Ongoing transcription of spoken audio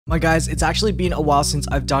My guys, it's actually been a while since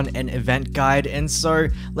I've done an event guide, and so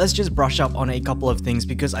let's just brush up on a couple of things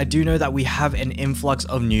because I do know that we have an influx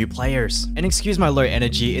of new players. And excuse my low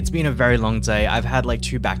energy, it's been a very long day. I've had like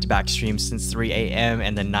 2 back-to-back streams since 3 AM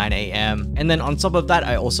and then 9 AM. And then on top of that,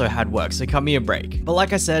 I also had work, so cut me a break. But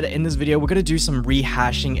like I said, in this video, we're gonna do some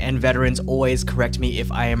rehashing, and veterans always correct me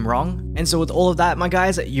if I am wrong. And so with all of that, my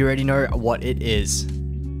guys, you already know what it is.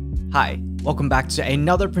 Hi. Welcome back to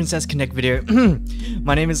another Princess Connect video.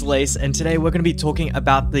 My name is Lace, and today we're going to be talking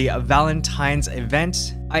about the Valentine's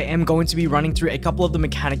event. I am going to be running through a couple of the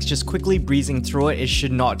mechanics, just quickly breezing through it. It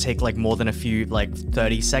should not take like more than a few, like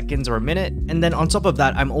 30 seconds or a minute. And then on top of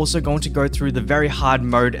that, I'm also going to go through the very hard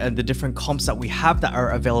mode and the different comps that we have that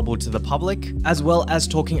are available to the public, as well as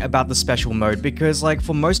talking about the special mode, because like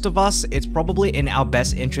for most of us, it's probably in our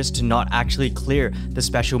best interest to not actually clear the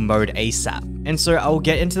special mode ASAP. And so I will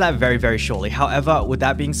get into that very shortly. However, with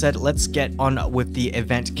that being said, let's get on with the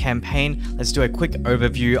event campaign. Let's do a quick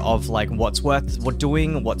overview of like what's worth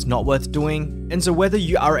doing, what's not worth doing. And so whether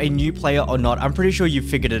you are a new player or not, I'm pretty sure you've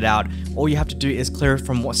figured it out. All you have to do is clear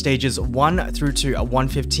from what stages 1 through to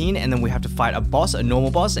 115, and then we have to fight a boss, a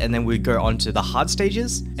normal boss, and then we go on to the hard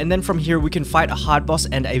stages. And then from here we can fight a hard boss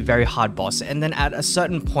and a very hard boss. And then at a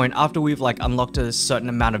certain point, after we've like unlocked a certain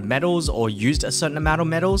amount of medals or used a certain amount of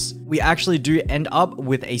medals, we actually do end up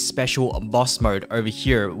with a special boss mode over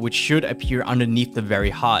here, which should appear underneath the very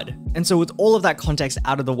hard. And so with all of that context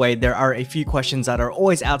out of the way, there are a few questions that are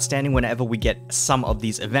always outstanding whenever we get some of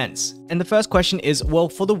these events. And the first question is, well,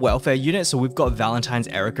 for the welfare unit, so we've got Valentine's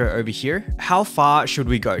Eriko over here. How far should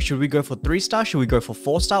we go? Should we go for 3-star? Should we go for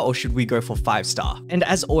 4-star? Or should we go for 5-star? And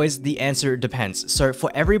as always, the answer depends. So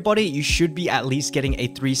for everybody, you should be at least getting a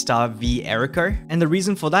 3-star V Eriko. And the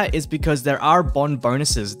reason for that is because there are bond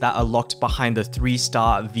bonuses that are locked behind the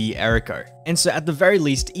 3-star V Eriko. And so at the very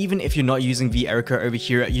least, even if you're not using V Eriko over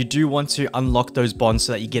here, you do want to unlock those bonds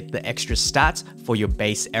so that you get the extra stats for your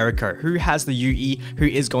base Eriko, who has the UE, who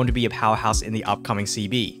is going to be a powerhouse in the upcoming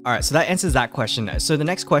CB. Alright, so that answers that question. So the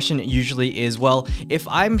next question usually is, well, if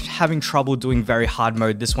I'm having trouble doing very hard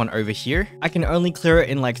mode, this one over here, I can only clear it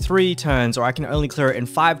in like 3 turns, or I can only clear it in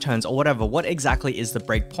 5 turns, or whatever. What exactly is the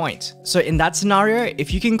break point? So in that scenario,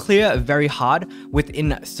 if you can clear very hard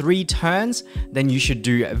within 3 turns, then you should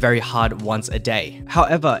do very hard once a day.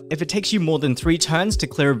 However, if it takes you more than 3 turns to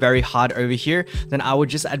clear very hard over here, then I would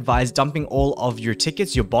just advise dumping all of your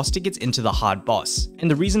tickets, your boss tickets, into the hard boss. And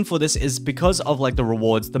the reason for this is because of like the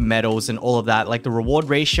rewards, the medals, and all of that. Like the reward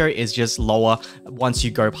ratio is just lower once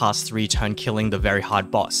you go past 3 turn killing the very hard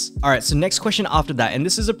boss. Alright, so next question after that, and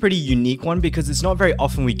this is a pretty unique one because it's not very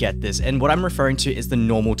often we get this, and what I'm referring to is the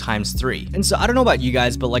normal ×3. And so I don't know about you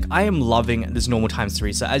guys, but like I am loving this normal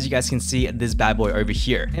 ×3. So as you guys can see, this bad boy over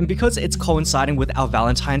here. And because it's coinciding with our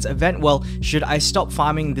Valentine's event, well, should I stop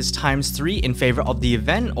farming this ×3 in favor of the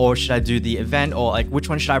event, or should I do the event, or like which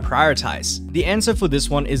one should I prioritize? The answer for this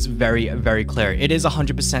one is very clear. It is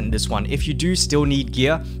 100% this one. If you do still need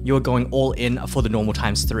gear, you're going all in for the normal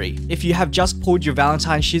 ×3. If you have just pulled your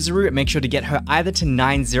Valentine Shizuru, make sure to get her either to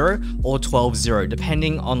 9-0 or 12-0,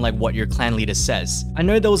 depending on like what your clan leader says. I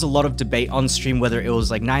know there was a lot of debate on stream whether it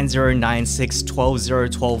was like 9-0, 9-6, 12-0,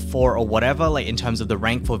 12-4, or whatever, like in terms of the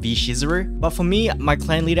rank for V Shizuru. But for me, my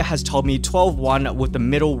clan leader has told me 12-1 with the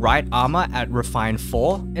middle right armor at Refine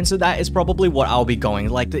 4, and so that is probably what I'll be going.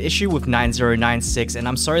 Like the issue with 9-0, 9-6, and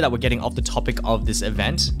I'm sorry that we're getting off the topic of this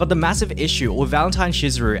event, but the massive issue with Valentine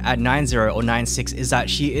Shizuru at 9-0 or 9-6 is that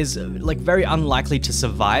she is like very unlikely to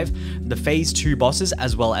survive the phase 2 bosses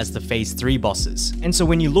as well as the phase 3 bosses. And so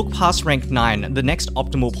when you look past rank 9, the next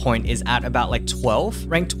optimal point is at about like 12,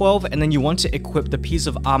 rank 12, and then you want to equip the piece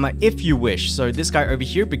of armor if you wish. So this guy over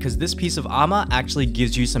here, because this piece of armor actually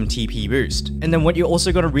gives you some TP boost. And then what you're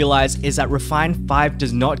also going to realize is that Refine 5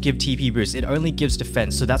 does not give TP boost, it only gives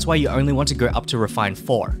defense, so that's why you only want to go up to Refine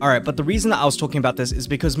 4. Alright, but the reason that I was talking about this is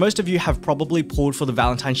because most of you have probably pulled for the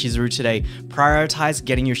Valentine Shizuru today. Prioritize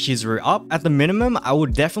getting your Shizuru up. At the minimum, I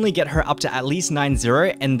would definitely get her up to at least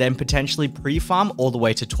 9-0 and then potentially pre-farm all the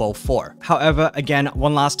way to 12-4. However, again,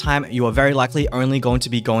 one last time, you are very likely only going to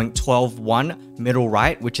be going 12-1 middle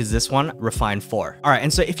right, which is this one, Refine 4. Alright,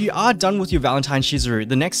 and so if you are done with your Valentine Shizuru,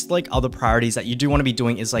 the next like other priorities that you do want to be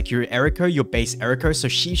doing is like your Eriko, your base Eriko, so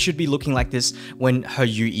she should be looking like this when her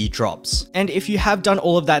UE drops. And if you have done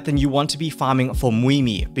all of that, then you want to be farming for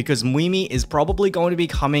Muimi, because Muimi is probably going to be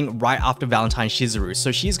coming right after Valentine Shizuru,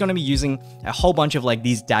 so she's going to be using a whole bunch of like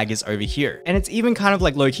these daggers over here. And it's even kind of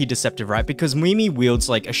like low-key deceptive, right? Because Muimi wields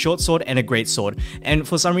like a short sword and a great sword, and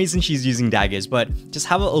for some reason she's using daggers, but just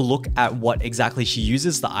have a look at what exactly exactly she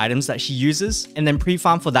uses, the items that she uses, and then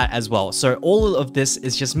pre-farm for that as well. So all of this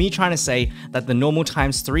is just me trying to say that the normal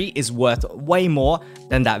 ×3 is worth way more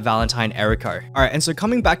than that Valentine Eriko. Alright, and so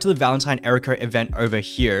coming back to the Valentine Eriko event over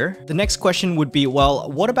here, the next question would be, well,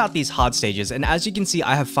 what about these hard stages? And as you can see,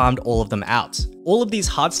 I have farmed all of them out. All of these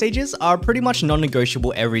hard stages are pretty much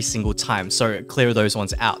non-negotiable every single time, so clear those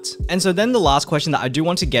ones out. And so then the last question that I do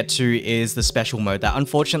want to get to is the special mode that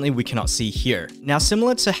unfortunately we cannot see here. Now,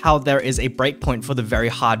 similar to how there is a breakpoint for the very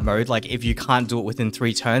hard mode, like if you can't do it within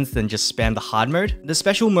 3 turns, then just spam the hard mode, the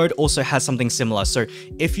special mode also has something similar. So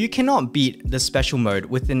if you cannot beat the special mode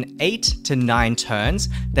within 8 to 9 turns,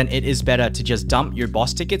 then it is better to just dump your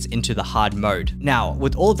boss tickets into the hard mode. Now,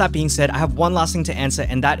 with all of that being said, I have one last thing to answer,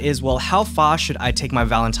 and that is, well, how far should I take my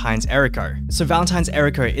Valentine's Eriko? So Valentine's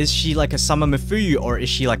Eriko, is she like a summer Mifuyu, or is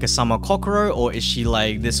she like a summer Kokoro, or is she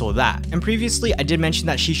like this or that? And previously I did mention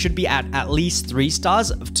that she should be at least 3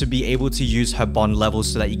 stars to be able to use her bond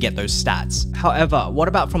levels so that you get those stats. However, what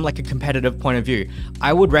about from like a competitive point of view?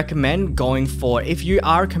 I would recommend going for, if you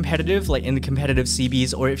are competitive, like in the competitive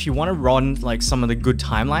CBs, or if you want to run like some of the good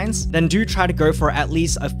timelines, then do try to go for at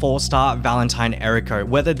least a 4-star Valentine Eriko,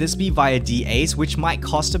 whether this be via DAs, which might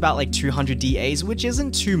cost about like 200 DAs, which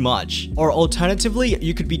isn't too much. Or alternatively,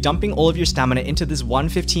 you could be dumping all of your stamina into this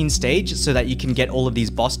 115 stage so that you can get all of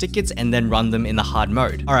these boss tickets and then run them in the hard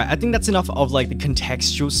mode. Alright, I think that's enough of like the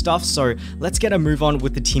contextual stuff, so let's get a move on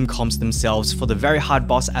with the team comps themselves for the very hard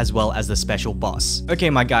boss as well as the special boss. Okay,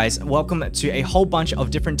 my guys, welcome to a whole bunch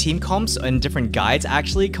of different team comps and different guides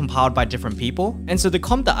actually compiled by different people. And so the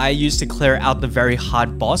comp that I used to clear out the very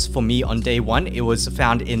hard boss for me on day 1, it was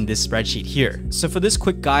found in this spreadsheet here. So for this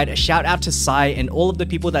quick guide, a shout out to Sai and all of the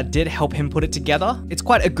people that did help him put it together. It's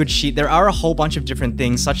quite a good sheet. There are a whole bunch of different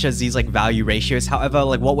things such as these like value ratios. However,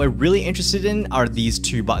 like what we're really interested in are these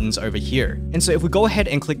 2 buttons over here. And so if we go ahead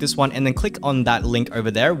and click this one and then click on that link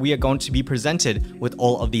over there, we are going to be presented with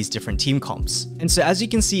all of these different team comps. And so as you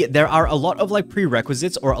can see, there are a lot of like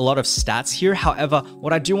prerequisites or a lot of stats here. However,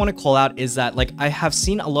 what I do want to call out is that like I have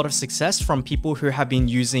seen a lot of success from people who have been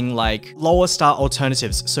using like lower star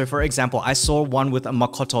alternatives. So for example, I saw one with a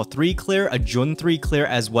Makoto 3 clear, a Jun 3 clear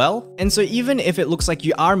as well. And so even if it looks like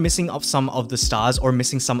you are missing off some of the stars or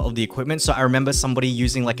missing some of the equipment, so I remember somebody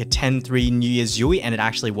using like a 10-3 New Year's Yui and it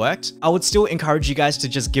actually worked, I would still encourage you guys to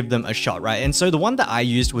just give them a shot, right? And so the one that I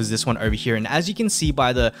used was this one over here. And as you can see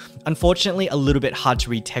by the, unfortunately, a little bit hard to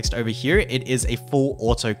read text over here, it is a full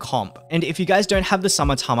auto comp. And if you guys don't have the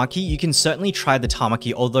Summer Tamaki, you can certainly try the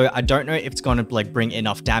Tamaki, although I don't know if it's going to like bring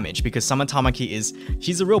enough damage because Summer Tamaki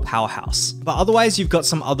she's a real powerhouse. But otherwise, you've got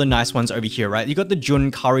some other nice ones over here, right? You got the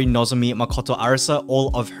Jun, Kari, Nozomi, Makoto, Arisa,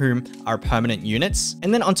 all of whom are permanent units.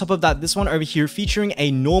 And then on top of that, this one over here featuring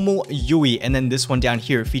a normal Yui, and then this one down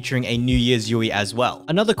here featuring a New Year's Yui as well.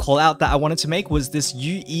 Another call out that I wanted to make was this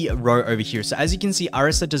UE row over here. So as you can see,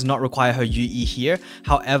 Arisa does not require her UE here.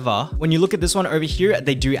 However, when you look at this one over here,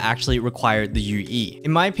 they do actually require the UE.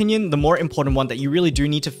 In my opinion, the more important one that you really do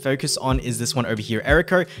need to focus on is this one over here,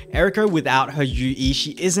 Eriko. Eriko without her UE,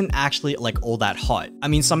 she isn't actually like all that hot. I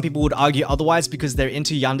mean, some people would argue otherwise because they're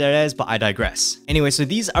into yanderes, but I digress. Anyway, so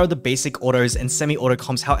these are the basic autos and semi-auto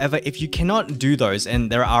comps. However, if you cannot do those,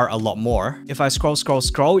 and there are a lot more, if I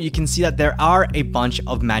scroll, you can see that there are a bunch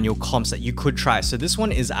of manual comps that you could try. So this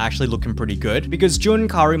one is actually looking pretty good because Jun,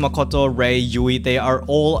 Kari, Makoto, Rei, Yui, they are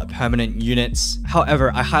all permanent units.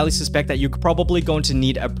 However, I highly suspect that you're probably going to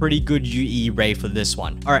need a pretty good UE Rei for this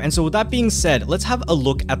one. Alright, and so with that being said, let's have a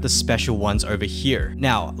look at the special ones over here.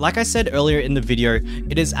 Now, like I said earlier in the video,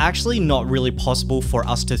 it is actually not really possible for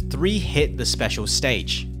us to 3-hit the special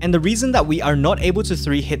stage. And the reason that we are not able to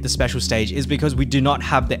 3-hit the special stage is because we do not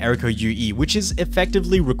have the Eriko UE, which is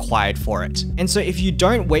effectively required for it. And so if you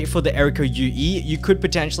don't wait for the Eriko UE, you could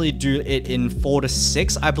potentially do it in 4 to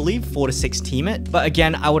 6, I believe, 4 to 6 team it. But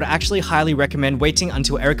again, I would actually highly recommend waiting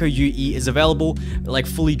until Eriko UE is available, like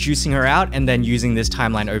fully juicing her out and then using this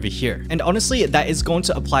timeline over here. And honestly, that is going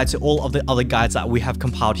to apply to all of the other guides that we have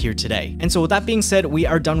compiled here today. And so with that being said, we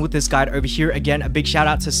are done with this guide over here. Again, a big shout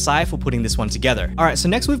out to Sai for putting this one together. Alright, so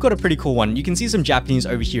next we've got a pretty cool one. You can see some Japanese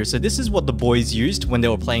over here. So this is what the boys used when they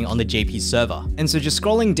were playing on the JP server. And so just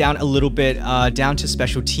scrolling down a little bit, down to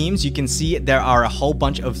special teams, you can see there are a whole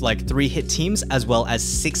bunch of like 3-hit teams as well as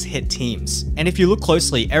 6-hit teams. And if you look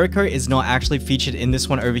closely, Eriko is not actually featured in this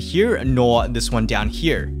one over here, nor this one down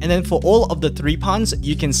here. And then for all of the 3 puns,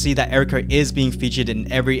 you can see that Eriko is being featured in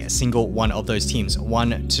every single one of those teams.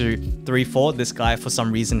 1, 2, 3, 4. This guy for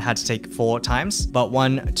some reason had to take 4 times, but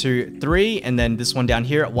 1, 2, 3, and then this one down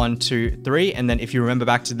here, 1, 2, 3. And then if you remember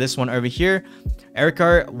back to this one over here,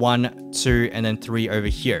 Eriko, 1, 2, and then 3 over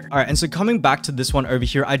here. All right, and so coming back to this one over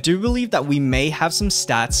here, I do believe that we may have some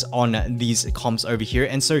stats on these comps over here,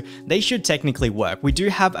 and so they should technically work. We do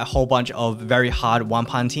have a whole bunch of very hard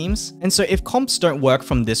one-pan teams, and so if comps don't work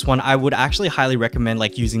from this one, I would actually highly recommend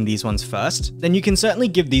like using these ones first. Then you can certainly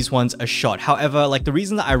give these ones a shot. However, like the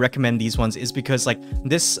reason that I recommend these ones is because like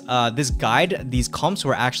this guide, these comps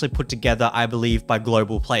were actually put together, I believe, by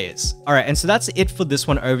global players. All right, and so that's it for this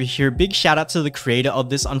one over here. Big shout out to the creator of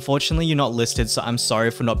this. Unfortunately, you're not listed, so I'm sorry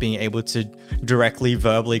for not being able to directly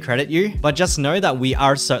verbally credit you, but just know that we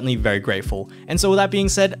are certainly very grateful. And so with that being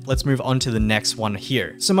said, let's move on to the next one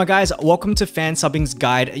here. So my guys, welcome to Fan Subbing's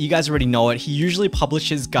guide. You guys already know it. He usually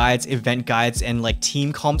publishes guides, event guides, and like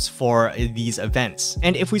team comps for these events.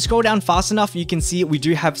 And if we scroll down fast enough, you can see we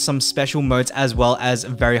do have some special modes as well as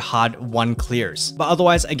very hard one clears. But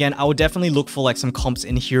otherwise, again, I would definitely look for like some comps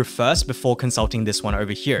in here first before consulting this one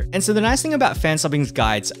over here. And so the nice thing about Fan Subbing's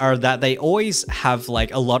guides are that they always have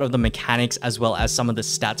like a lot of the mechanics as well as some of the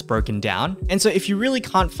stats broken down. And so if you really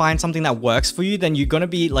can't find something that works for you, then you're going to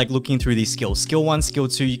be like looking through these skills. Skill 1, skill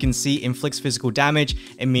 2, you can see inflicts physical damage.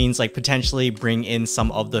 It means like potentially bring in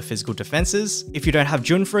some of the physical defenses. If you don't have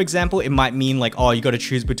Jun, for example, it might mean like, oh, you got to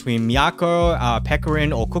choose between Miyako,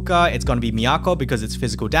 Pecorin, or Kuka. It's going to be Miyako because it's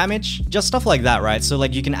physical damage. Just stuff like that, right? So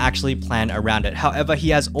like you can actually plan around it. However, he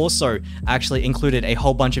has also actually included a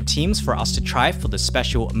whole bunch of teams for us to try for the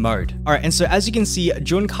special mode. All right, and so as you can see,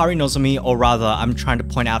 Jun, Kari, Nozomi, or rather, I'm trying to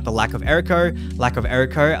point out the lack of Eriko, lack of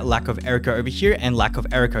Eriko, lack of Eriko over here, and lack of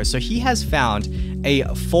Eriko. So he has found a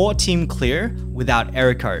 4-team clear without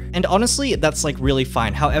Eriko. And honestly, that's like really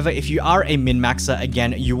fine. However, if you are a min-maxer,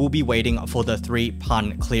 again, you will be waiting for the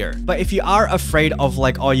 3-pun clear. But if you are afraid of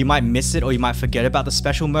like, oh, you might miss it or you might forget about the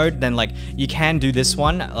special mode, then like you can do this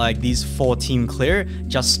one, like these 4-team clear,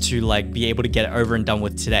 just to like be able to get it over and done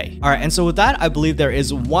with today. All right, and so with that, I believe there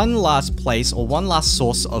is one last place or one last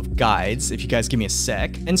source of guides, if you guys give me a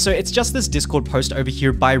sec. And so it's just this Discord post over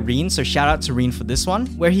here by Reen. So shout out to Reen for this one,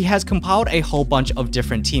 where he has compiled a whole bunch of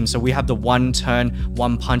different teams. So we have the 1-turn,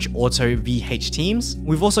 1-punch auto VH teams.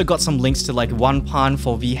 We've also got some links to like 1-pun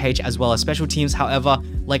for VH as well as special teams. However,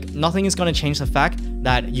 like nothing is going to change the fact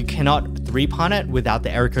that you cannot 3-pun it without the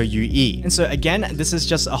Eriko UE. And so again, this is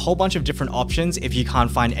just a whole bunch of different options if you can't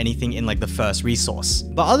find anything in like the first resource.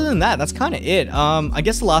 But other than that, that's kind of it. I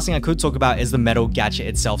guess the last thing I could talk about is the medal gadget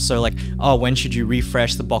itself. So like, oh, when should you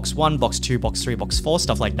refresh the box 1, box 2, box 3, box 4,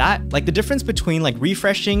 stuff like that. Like the difference between like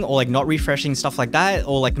refreshing or like not refreshing, stuff like that,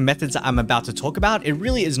 or like the methods that I'm about to talk about, it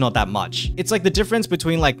really is not that much. It's like the difference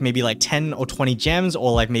between like maybe like 10 or 20 gems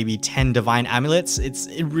or like maybe 10 divine amulets.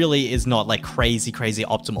 It really is not like crazy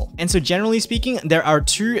optimal. And so generally speaking, there are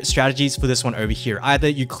 2 strategies for this one over here. Either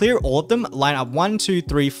you clear all of them, line up 1, 2,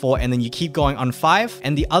 3, 4, and then you keep going on 5.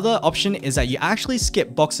 And the other option is that you actually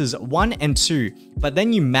skip boxes 1 and 2, but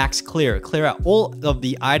then you max clear out all of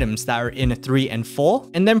the items that are in 3 and 4,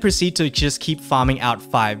 and then proceed to just keep farming out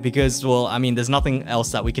 5 because, well, I mean, there's nothing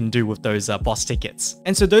else that we can do with those boss tickets.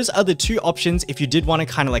 And so those are the 2 options if you did want to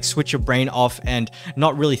kind of like switch your brain off and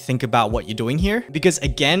not really think about what you're doing here. Because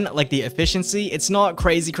again, like the efficiency, it's not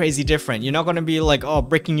crazy different. You're not going to be like, oh,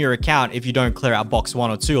 breaking your account if you don't clear out box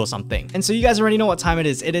 1 or 2 or something. And so you guys already know what time it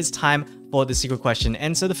is. It is time for the secret question.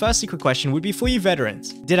 And so the first secret question would be for you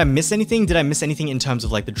veterans. Did I miss anything? Did I miss anything in terms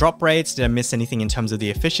of like the drop rates? Did I miss anything in terms of the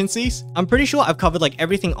efficiencies? I'm pretty sure I've covered like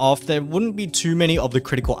everything off. There wouldn't be too many of the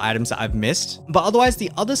critical items that I've missed. But otherwise, the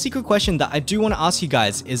other secret question that I do want to ask you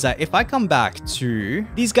guys is that if I come back to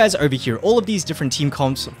these guys over here, all of these different team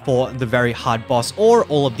comps for the very hard boss, or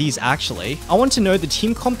all of these actually, I want to know the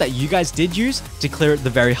team comp that you guys did use to clear the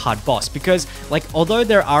very hard boss. Because like, although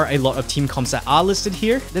there are a lot of team comps that are listed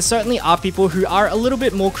here, there certainly are people who are a little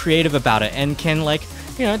bit more creative about it and can like,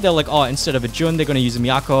 you know, they're like, oh, instead of a Jun, they're going to use a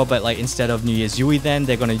Miyako, but like instead of New Year's Yui, then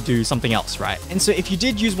they're going to do something else, right? And so if you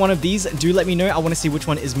did use one of these, do let me know. I want to see which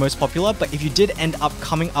one is most popular. But if you did end up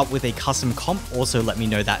coming up with a custom comp, also let me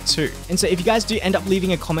know that too. And so if you guys do end up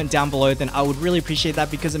leaving a comment down below, then I would really appreciate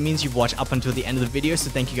that because it means you've watched up until the end of the video.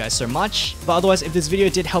 So thank you guys so much. But otherwise, if this video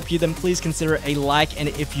did help you, then please consider a like. And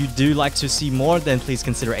if you do like to see more, then please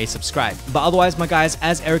consider a subscribe. But otherwise, my guys,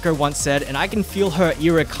 as Eriko once said, and I can feel her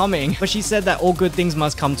era coming, but she said that all good things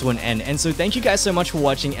must come to an end. And so thank you guys so much for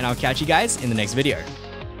watching, and I'll catch you guys in the next video.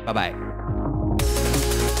 Bye bye.